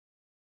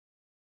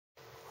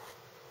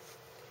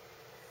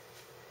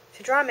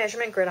To draw a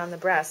measurement grid on the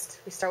breast,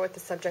 we start with the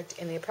subject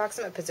in the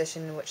approximate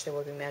position in which they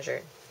will be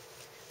measured.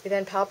 We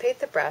then palpate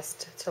the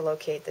breast to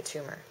locate the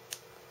tumor.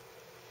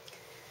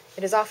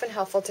 It is often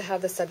helpful to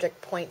have the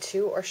subject point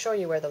to or show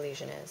you where the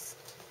lesion is.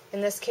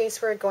 In this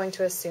case, we're going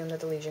to assume that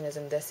the lesion is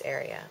in this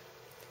area.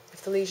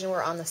 If the lesion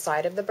were on the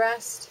side of the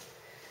breast,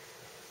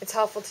 it's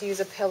helpful to use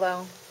a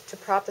pillow to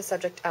prop the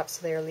subject up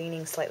so they are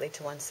leaning slightly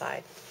to one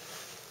side.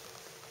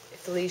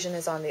 If the lesion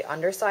is on the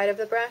underside of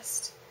the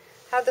breast,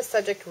 have the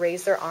subject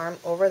raise their arm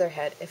over their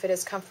head if it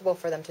is comfortable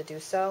for them to do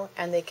so,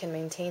 and they can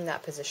maintain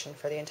that position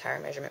for the entire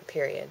measurement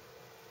period.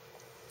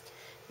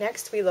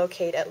 Next, we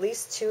locate at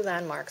least 2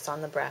 landmarks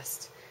on the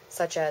breast,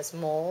 such as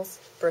moles,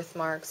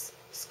 birthmarks,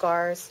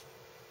 scars,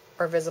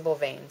 or visible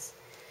veins.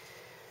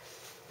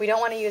 We don't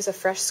want to use a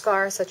fresh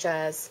scar such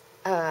as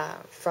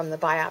from the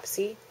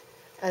biopsy,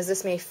 as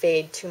this may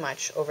fade too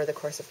much over the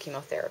course of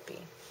chemotherapy.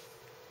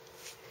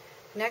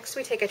 Next,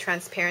 we take a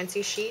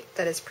transparency sheet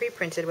that is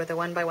pre-printed with a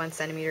 1 by 1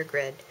 centimeter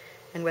grid,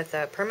 and with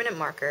a permanent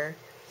marker,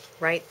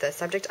 write the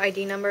subject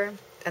ID number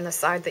and the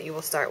side that you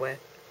will start with.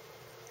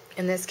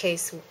 In this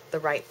case, the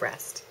right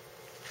breast.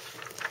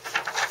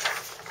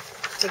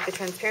 Take the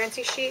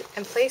transparency sheet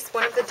and place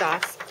one of the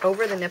dots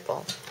over the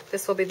nipple.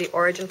 This will be the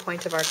origin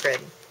point of our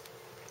grid.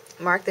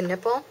 Mark the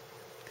nipple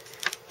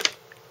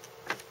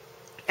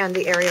and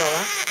the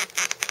areola.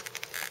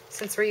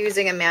 Since we're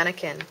using a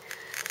mannequin,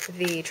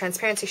 the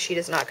transparency sheet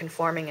is not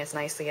conforming as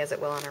nicely as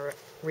it will on a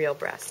real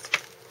breast.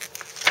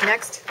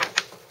 Next,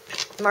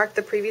 mark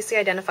the previously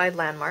identified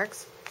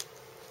landmarks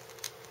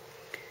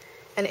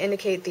and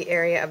indicate the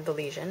area of the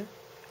lesion.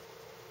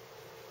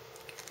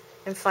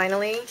 And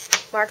finally,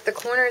 mark the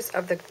corners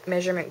of the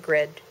measurement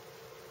grid,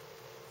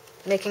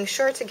 making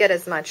sure to get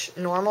as much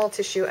normal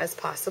tissue as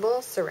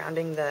possible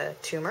surrounding the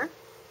tumor,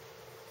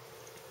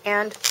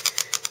 and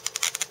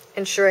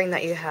ensuring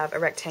that you have a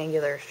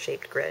rectangular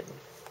shaped grid.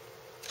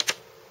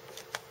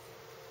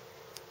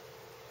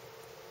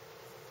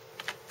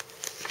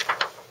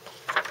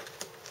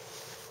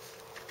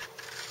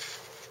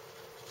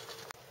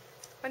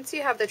 Once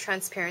you have the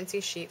transparency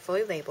sheet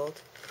fully labeled,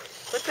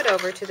 flip it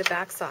over to the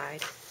back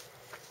side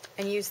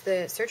and use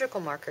the surgical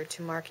marker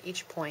to mark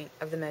each point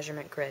of the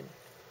measurement grid.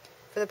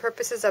 For the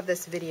purposes of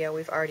this video,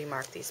 we've already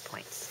marked these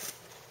points.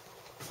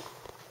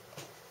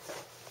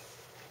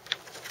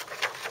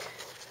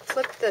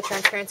 Flip the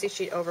transparency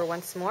sheet over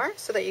once more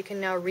so that you can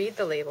now read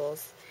the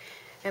labels,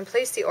 and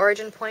place the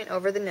origin point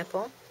over the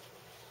nipple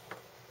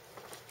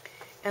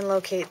and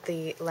locate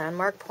the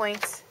landmark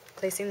points,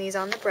 placing these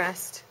on the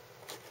breast,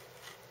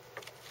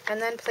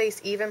 and then place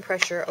even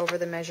pressure over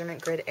the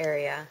measurement grid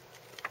area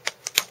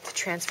to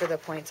transfer the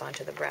points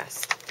onto the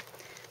breast.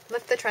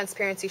 Lift the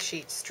transparency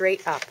sheet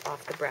straight up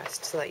off the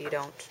breast so that you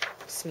don't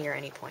smear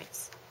any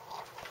points.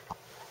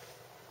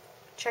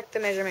 Check the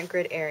measurement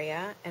grid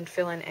area and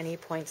fill in any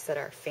points that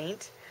are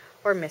faint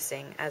or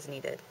missing as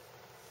needed.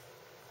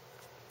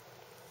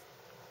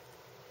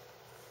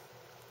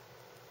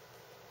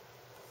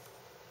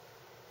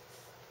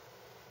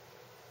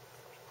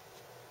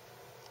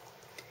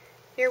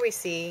 Here we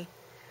see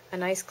a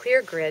nice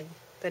clear grid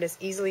that is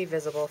easily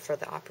visible for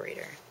the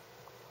operator.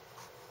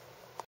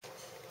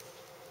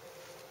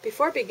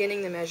 Before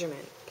beginning the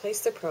measurement, place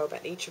the probe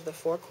at each of the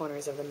 4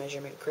 corners of the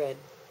measurement grid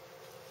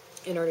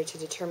in order to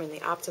determine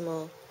the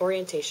optimal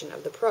orientation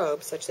of the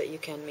probe such that you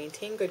can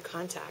maintain good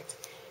contact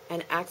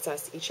and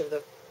access each of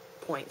the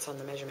points on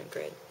the measurement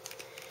grid.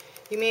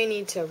 You may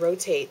need to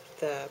rotate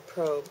the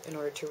probe in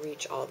order to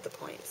reach all of the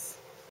points.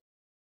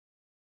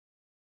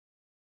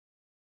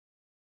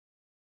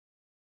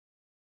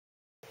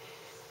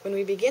 When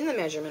we begin the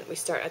measurement, we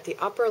start at the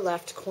upper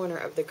left corner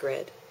of the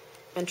grid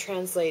and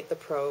translate the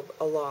probe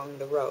along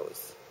the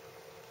rows.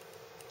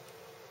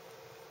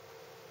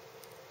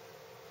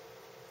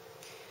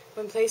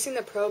 When placing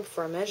the probe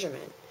for a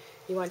measurement,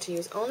 you want to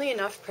use only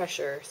enough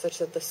pressure such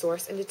that the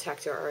source and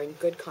detector are in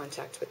good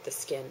contact with the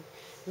skin,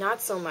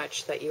 not so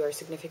much that you are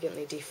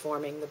significantly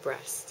deforming the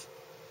breast.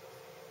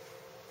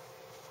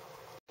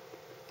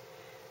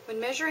 When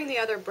measuring the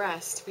other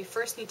breast, we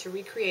first need to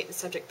recreate the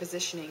subject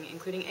positioning,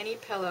 including any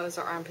pillows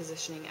or arm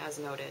positioning as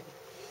noted.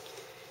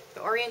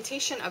 The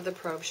orientation of the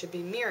probe should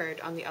be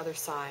mirrored on the other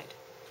side.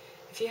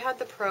 If you had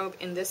the probe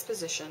in this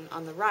position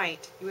on the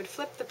right, you would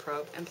flip the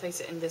probe and place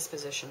it in this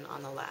position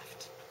on the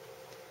left.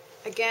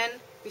 Again,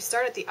 we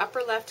start at the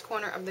upper left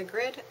corner of the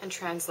grid and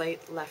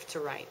translate left to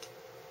right.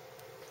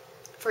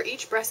 For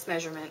each breast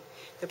measurement,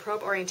 the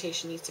probe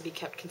orientation needs to be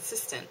kept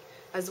consistent,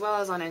 as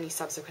well as on any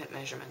subsequent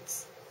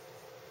measurements.